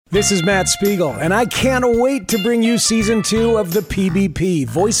This is Matt Spiegel, and I can't wait to bring you Season 2 of the PBP,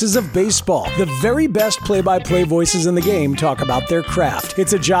 Voices of Baseball. The very best play-by-play voices in the game talk about their craft.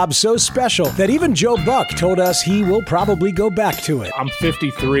 It's a job so special that even Joe Buck told us he will probably go back to it. I'm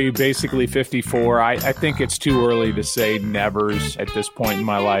 53, basically 54. I think it's too early to say nevers at this point in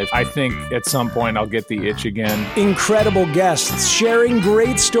my life. I think at some point I'll get the itch again. Incredible guests sharing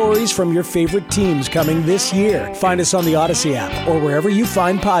great stories from your favorite teams coming this year. Find us on the Odyssey app or wherever you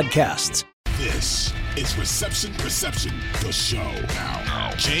find podcasts. This is Reception, the show.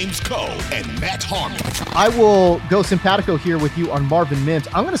 Now, James Cole and Matt Harmon. I will go simpatico here with you on Marvin Mims.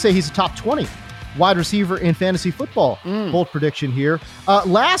 I'm going to say he's a top 20 wide receiver in fantasy football. Bold prediction here.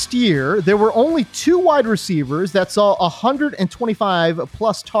 Last year, there were only 2 wide receivers that saw 125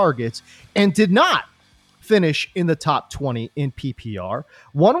 plus targets and did not finish in the top 20 in PPR.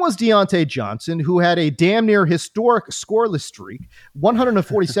 One was Deontay Johnson, who had a damn near historic scoreless streak,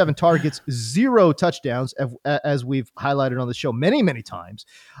 147 targets, 0 touchdowns, as we've highlighted on the show many, many times.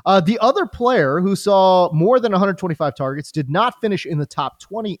 The other player who saw more than 125 targets did not finish in the top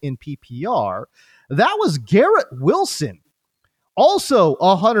 20 in PPR. That was Garrett Wilson. Also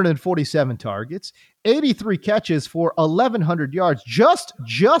 147 targets, 83 catches for 1,100 yards, just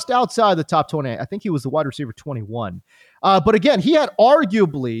outside the top 20. I think he was the wide receiver 21. But again, he had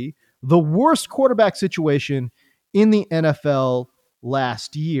arguably the worst quarterback situation in the NFL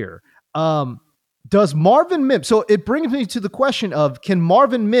last year. Does Marvin Mims, so it brings me to the question of, can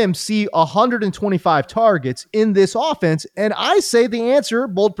Marvin Mims see 125 targets in this offense? And I say the answer,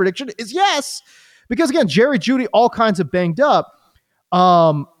 bold prediction, is yes. Because again, Jerry Jeudy, all kinds of banged up.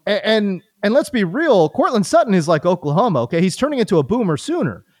 And let's be real, Courtland Sutton is like Oklahoma. Okay, he's turning into a boomer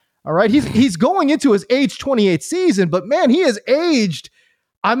sooner. All right, he's going into his age 28 season, but man, he has aged,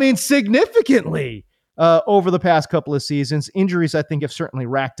 significantly over the past couple of seasons. Injuries, I think, have certainly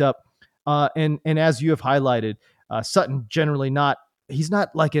racked up. And as you have highlighted, Sutton generally he's not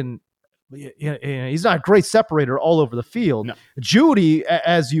a great separator all over the field. No. Jeudy,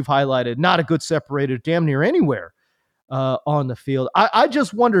 as you've highlighted, not a good separator damn near anywhere on the field. I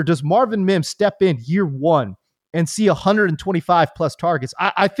just wonder, does Marvin Mims step in year one and see 125 plus targets?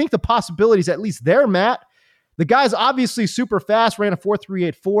 I think the possibility is at least there, Matt. The guy's obviously super fast, ran a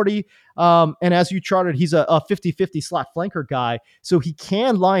 4.38 40. And as you charted, he's a 50-50 slot flanker guy. So he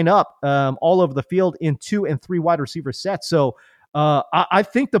can line up all over the field in 2 and 3 wide receiver sets. So I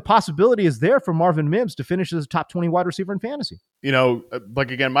think the possibility is there for Marvin Mims to finish as a top 20 wide receiver in fantasy.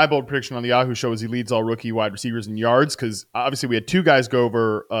 Again, my bold prediction on the Yahoo show is he leads all rookie wide receivers in yards, because obviously we had 2 guys go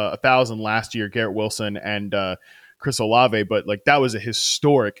over 1,000 last year, Garrett Wilson and Chris Olave, but that was a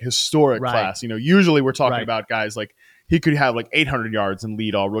historic right. class. Usually we're talking about guys like he could have 800 yards and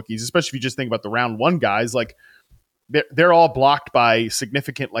lead all rookies, especially if you just think about the round 1 guys. They're all blocked by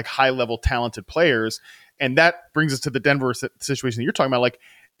significant, high level talented players. And that brings us to the Denver situation that you're talking about.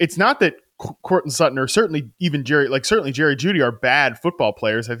 It's not that Courtland Sutton or certainly even Jerry Jeudy are bad football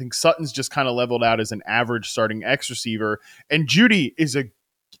players. I think Sutton's just kind of leveled out as an average starting X receiver. And Jeudy is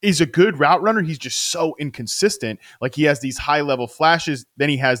a good route runner. He's just so inconsistent. He has these high level flashes. Then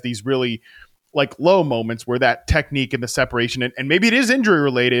he has these really low moments where that technique and the separation, and maybe it is injury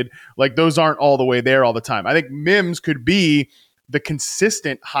related. Those aren't all the way there all the time. I think Mims could be the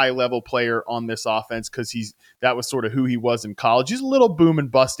consistent high-level player on this offense, because that was sort of who he was in college. He's a little boom and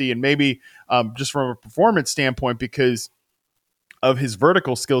busty, and maybe just from a performance standpoint, because of his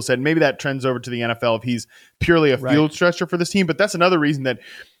vertical skill set, maybe that trends over to the NFL if he's purely a field stretcher for this team. But that's another reason that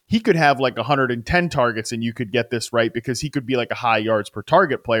he could have 110 targets and you could get this right, because he could be a high yards per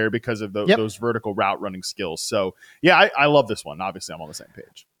target player because of those vertical route running skills. So yeah, I love this one. Obviously I'm on the same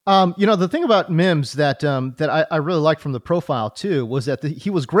page. The thing about Mims that I really liked from the profile too was that he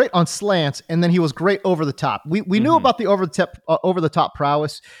was great on slants, and then he was great over the top. We knew about the over the top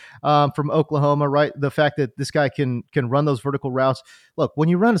prowess from Oklahoma, right? The fact that this guy can run those vertical routes. Look, when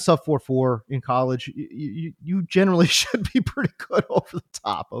you run a sub 4.4 in college, you generally should be pretty good over the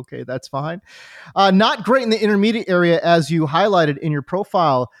top. Okay, that's fine. Not great in the intermediate area, as you highlighted in your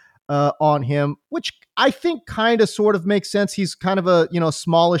profile on him, which I think kind of sort of makes sense. He's kind of a,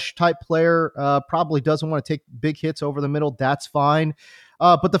 smallish type player, probably doesn't want to take big hits over the middle. That's fine.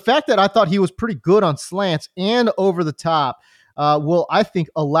 But the fact that I thought he was pretty good on slants and over the top will, I think,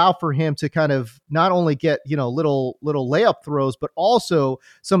 allow for him to kind of not only get, little layup throws, but also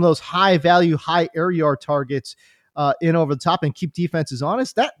some of those high value, high air yard targets in over the top and keep defenses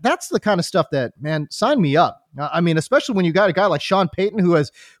honest. That's the kind of stuff that, man, sign me up. Especially when you got a guy like Sean Payton who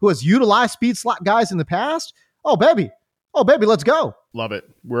has utilized speed slot guys in the past. Oh baby, let's go. Love it.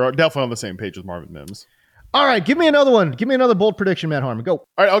 We're definitely on the same page with Marvin Mims. All right, give me another one. Give me another bold prediction, Matt Harmon. Go. All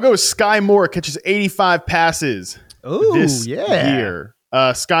right, I'll go with Sky Moore. Catches 85 passes this year.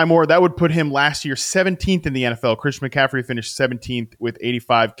 Sky Moore, that would put him last year 17th in the NFL. Christian McCaffrey finished 17th with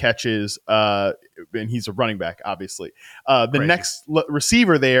 85 catches, and he's a running back, obviously. The next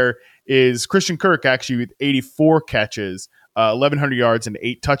receiver there is Christian Kirk, actually, with 84 catches, 1,100 yards, and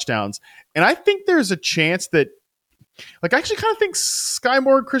 8 touchdowns. And I think there's a chance that, I actually kind of think Sky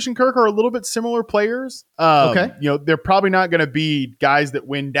Moore and Christian Kirk are a little bit similar players. Okay. They're probably not going to be guys that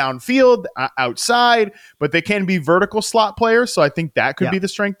win downfield, outside, but they can be vertical slot players. So I think that could be the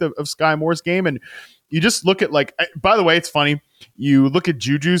strength of Sky Moore's game. And you just look at, by the way, it's funny. You look at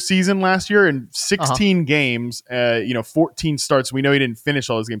Juju's season last year in 16 games, 14 starts. We know he didn't finish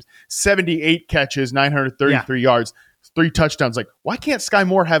all those games. 78 catches, 933 yards. 3 touchdowns. Why can't Sky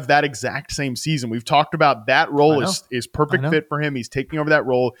Moore have that exact same season? We've talked about that role is perfect fit for him. He's taking over that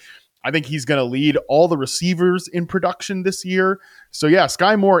role. I think he's going to lead all the receivers in production this year. So yeah,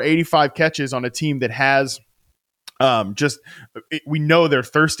 Sky Moore, 85 catches on a team that has we know they're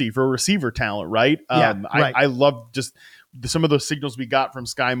thirsty for receiver talent, right? Right. I love just some of those signals we got from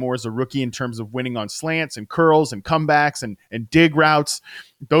Sky Moore as a rookie in terms of winning on slants and curls and comebacks and dig routes.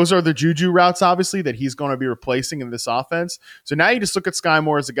 Those are the Juju routes, obviously, that he's going to be replacing in this offense. So now you just look at Sky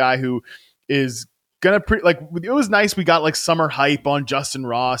Moore as a guy who is going to it was nice we got summer hype on Justin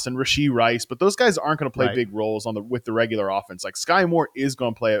Ross and Rashee Rice, but those guys aren't going to play big roles with the regular offense. Sky Moore is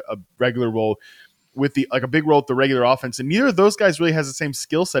going to play a regular role with a big role with the regular offense. And neither of those guys really has the same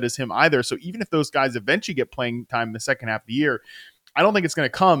skill set as him either. So even if those guys eventually get playing time in the second half of the year, I don't think it's going to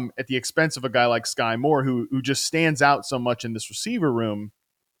come at the expense of a guy like Sky Moore, who just stands out so much in this receiver room.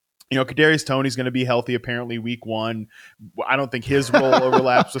 Kadarius Toney's going to be healthy apparently week 1. I don't think his role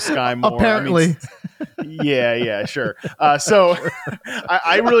overlaps with Sky Moore. Apparently. Yeah, sure. So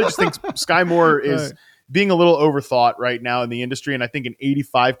I really just think Sky Moore is being a little overthought right now in the industry. And I think an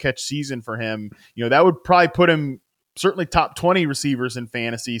 85 catch season for him, that would probably put him certainly top 20 receivers in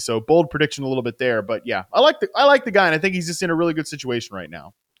fantasy. So bold prediction a little bit there, but yeah, I like the guy. And I think he's just in a really good situation right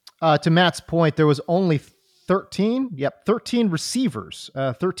now. To Matt's point, there was only 13 receivers,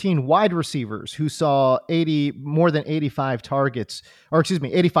 13 wide receivers who saw more than 85 targets,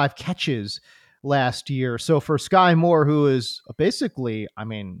 85 catches last year. So for Sky Moore, who is basically, I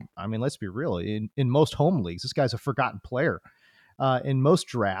mean, let's be real, in most home leagues, this guy's a forgotten player in most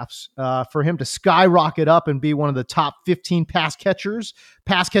drafts. For him to skyrocket up and be one of the top 15 pass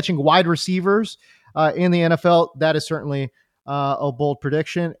catching wide receivers in the NFL, that is certainly a bold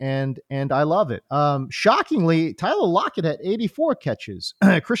prediction, and I love it. Shockingly, Tyler Lockett had 84 catches.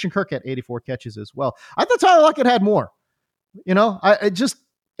 Christian Kirk had 84 catches as well. I thought Tyler Lockett had more.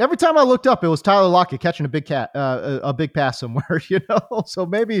 Every time I looked up, it was Tyler Lockett catching a big pass somewhere, So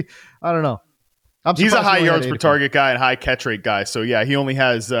maybe, I don't know. He's a high yards per target guy and high catch rate guy. So yeah, he only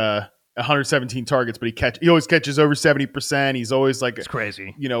has 117 targets, but he always catches over 70%. He's always it's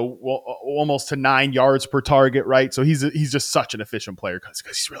crazy, almost to 9 yards per target, right? So he's just such an efficient player because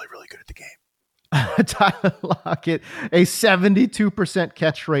he's really, really good at the game. Tyler Lockett, a 72%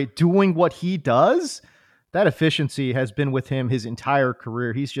 catch rate, doing what he does. That efficiency has been with him his entire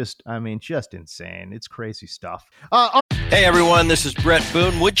career. He's just insane. It's crazy stuff. Hey everyone, this is Brett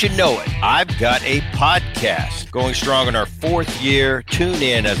Boone. Would you know it? I've got a podcast going strong in our 4th year. Tune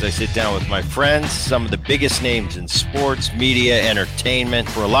in as I sit down with my friends, some of the biggest names in sports, media, entertainment,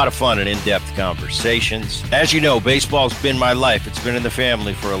 for a lot of fun and in-depth conversations. As you know, baseball's been my life. It's been in the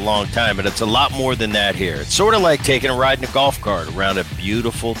family for a long time, but it's a lot more than that here. It's sort of like taking a ride in a golf cart around a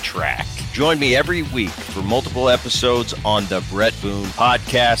beautiful track. Join me every week for multiple episodes on the Brett Boone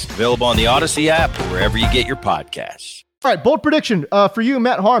Podcast, available on the Odyssey app or wherever you get your podcasts. All right, bold prediction for you,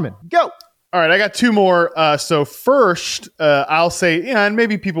 Matt Harmon. Go. All right, I got 2 more. So first, I'll say, and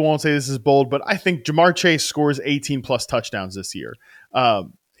maybe people won't say this is bold, but I think Jamar Chase scores 18-plus touchdowns this year.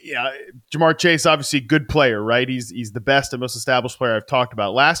 Jamar Chase, obviously a good player, right? He's the best and most established player I've talked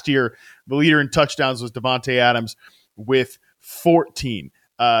about. Last year, the leader in touchdowns was Davante Adams with 14.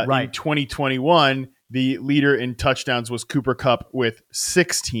 In 2021, the leader in touchdowns was Cooper Kupp with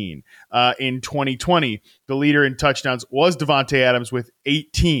 16. In 2020, the leader in touchdowns was Davante Adams with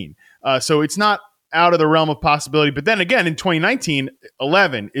 18. So it's not out of the realm of possibility. But then again, in 2019,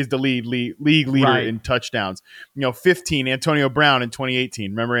 11 is the league leader in touchdowns. 15, Antonio Brown in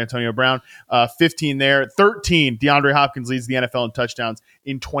 2018. Remember Antonio Brown? 15 there. 13, DeAndre Hopkins leads the NFL in touchdowns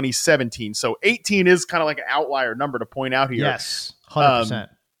in 2017. So 18 is kind of like an outlier number to point out here. Yes, 100%.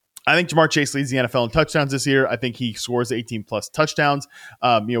 I think Jamar Chase leads the NFL in touchdowns this year. I think he scores 18-plus touchdowns.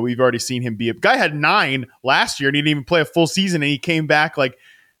 We've already seen him be a guy had 9 last year, and he didn't even play a full season, and he came back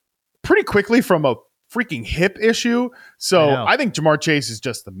pretty quickly from a freaking hip issue. So I think Jamar Chase is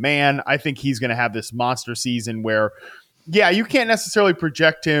just the man. I think he's going to have this monster season where, yeah, you can't necessarily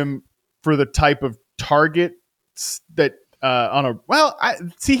project him for the type of targets that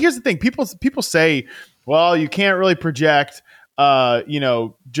here's the thing. People say, well, you can't really project,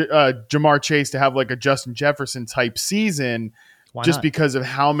 Jamar Chase to have like a Justin Jefferson type season because of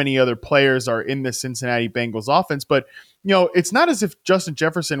how many other players are in the Cincinnati Bengals offense. But, it's not as if Justin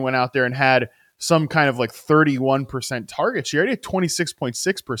Jefferson went out there and had some kind of like 31% target share. He had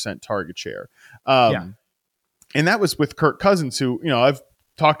 26.6% target share. And that was with Kirk Cousins, who, I've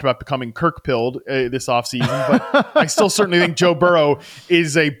talked about becoming Kirk-pilled this offseason, but I still certainly think Joe Burrow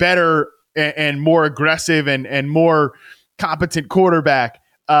is a better and more aggressive and more competent quarterback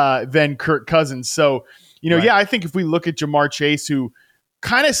than Kirk Cousins. So, I think if we look at Jamar Chase, who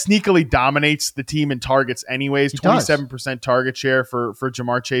kind of sneakily dominates the team in targets anyways, 27% target share for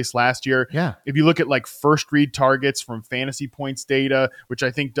Jamar Chase last year. Yeah. If you look at like first read targets from Fantasy Points data, which I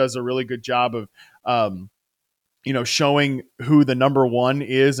think does a really good job of, showing who the number one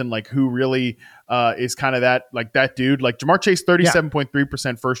is and like who really is kind of that dude. Like Jamar Chase,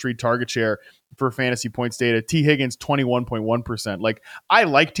 37.3% first read target share for Fantasy Points data. T. Higgins, 21.1%. Like, I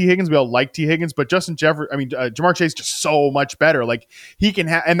like T. Higgins. We all like T. Higgins, but Jamar Chase just so much better. Like, he can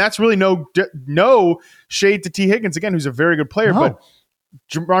have, and that's really no shade to T. Higgins again, who's a very good player, but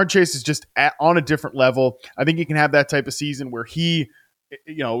Jamar Chase is just on a different level. I think he can have that type of season where he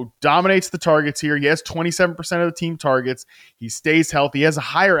dominates the targets here. He has 27% of the team targets. He stays healthy. He has a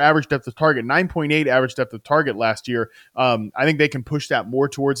higher average depth of target, 9.8 average depth of target last year. I think they can push that more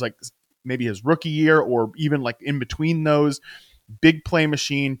towards like maybe his rookie year or even like in between those. Big play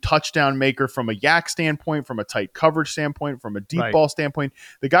machine, touchdown maker from a yak standpoint, from a tight coverage standpoint, from a deep ball standpoint.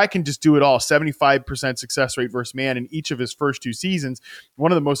 The guy can just do it all. 75% success rate versus man in each of his first two seasons.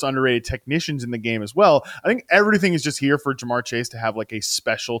 One of the most underrated technicians in the game as well. I think everything is just here for Jamar Chase to have like a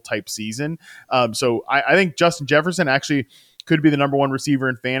special type season. So I think Justin Jefferson actually could be the number one receiver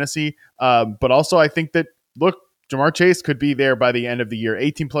in fantasy. But also I think that, look, Jamar Chase could be there by the end of the year.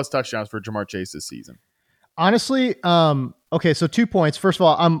 18 plus touchdowns for Jamar Chase this season. Honestly, okay, so 2 points. First of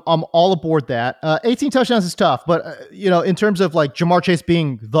all, I'm all aboard that. 18 touchdowns is tough, but in terms of like Jamar Chase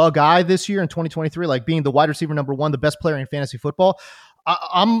being the guy this year in 2023, like being the wide receiver number one, the best player in fantasy football,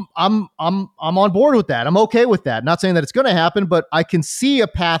 I'm on board with that. I'm okay with that. Not saying that it's going to happen, but I can see a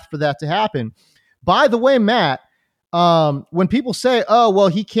path for that to happen. By the way, Matt, when people say, "Oh, well,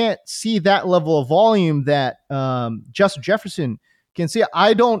 he can't see that level of volume that Justin Jefferson can see,"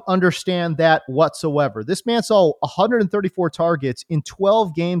 I don't understand that whatsoever. This man saw 134 targets in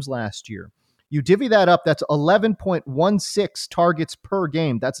 12 games last year. You divvy that up, that's 11.16 targets per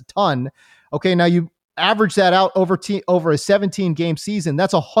game. That's a ton. Okay, now you average that out over a 17-game season.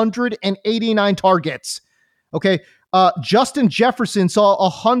 That's 189 targets. Okay, Justin Jefferson saw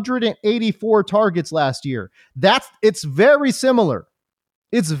 184 targets last year. It's very similar.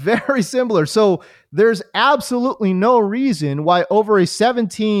 It's very similar. So there's absolutely no reason why over a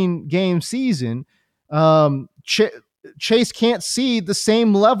 17-game season, Chase can't see the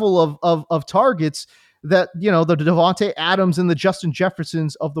same level of targets that, the Devontae Adams and the Justin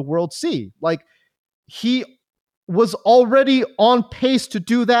Jeffersons of the world see. Like, he was already on pace to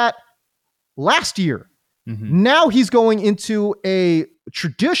do that last year. Mm-hmm. Now he's going into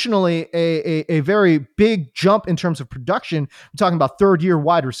traditionally a very big jump in terms of production. I'm talking about third-year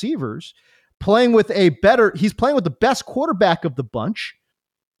wide receivers he's playing with the best quarterback of the bunch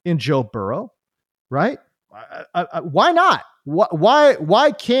in Joe Burrow, right? Why not?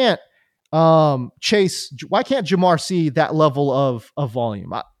 Why can't Jamar see that level of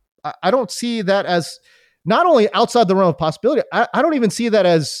volume? I don't see that as not only outside the realm of possibility. I don't even see that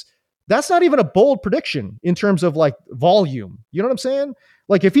as, that's not even a bold prediction in terms of like volume. You know what I'm saying?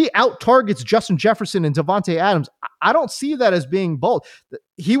 Like, if he out targets Justin Jefferson and Devontae Adams, I don't see that as being bold.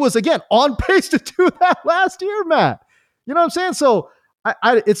 He was, again, on pace to do that last year, Matt. You know what I'm saying? So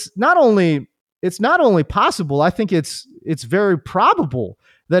it's not only possible, I think it's very probable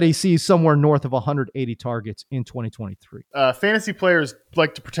that he sees somewhere north of 180 targets in 2023. Fantasy players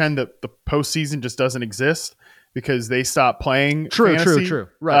like to pretend that the postseason just doesn't exist because they stopped playing fantasy. True.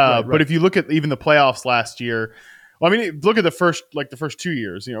 Right. But if you look at even the playoffs last year, well, I mean, look at the first 2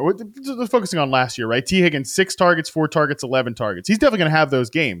 years, focusing on last year, right? T. Higgins, 6 targets, 4 targets, 11 targets. He's definitely going to have those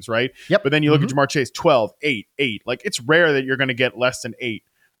games, right? Yep. But then you look at Jamar Chase, 12, 8. Like, it's rare that you're going to get less than 8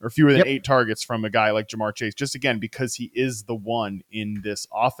 or fewer than 8 targets from a guy like Jamar Chase, just again, because he is the one in this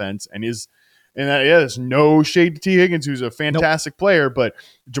offense there's no shade to T. Higgins, who's a fantastic player, but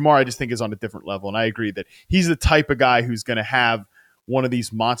Jamar, I just think, is on a different level. And I agree that he's the type of guy who's going to have one of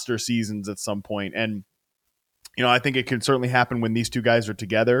these monster seasons at some point. And I think it can certainly happen when these two guys are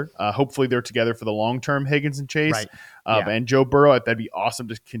together. Hopefully they're together for the long term, Higgins and Chase, Right. and Joe Burrow. That'd be awesome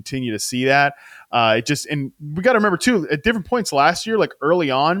to continue to see that. And we got to remember too, at different points last year, like early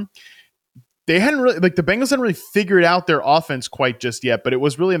on, they hadn't really, like the Bengals hadn't really figured out their offense quite just yet, but it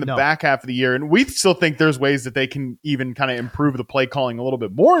was really in the back half of the year. And we still think there's ways that they can even kind of improve the play calling a little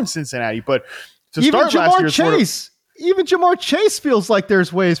bit more in Cincinnati. But to even start last year, even Jamar Chase feels like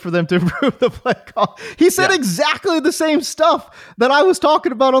there's ways for them to improve the play call. He said exactly the same stuff that I was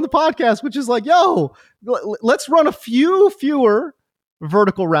talking about on the podcast, which is like, yo, let's run a few fewer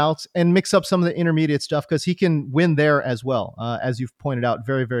vertical routes and mix up some of the intermediate stuff because he can win there as well, as you've pointed out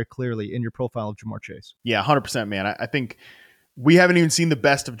very, very clearly in your profile of Jamar Chase. Yeah, 100%, man. I think we haven't even seen the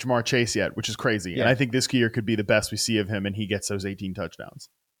best of Jamar Chase yet, which is crazy. Yeah. And I think this year could be the best we see of him, and he gets those 18 touchdowns.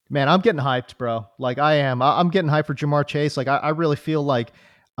 Man, I'm getting hyped, bro. Like I am. I'm getting hyped for Jamar Chase. Like I really feel like,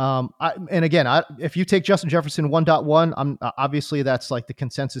 if you take Justin Jefferson 1.1, obviously that's like the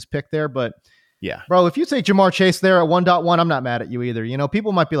consensus pick there. But yeah, bro, if you take Jamar Chase there at 1.1, I'm not mad at you either.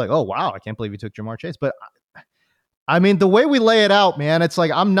 People might be like, oh wow, I can't believe you took Jamar Chase. But I mean, the way we lay it out, man, it's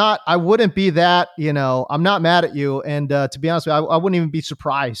like I wouldn't be that. I'm not mad at you. And to be honest with you, I wouldn't even be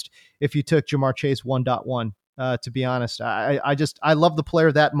surprised if you took Jamar Chase 1.1. To be honest, I love the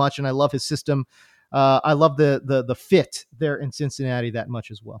player that much, and I love his system. I love the fit there in Cincinnati that much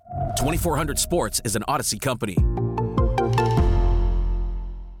as well. 2400 Sports is an Odyssey company.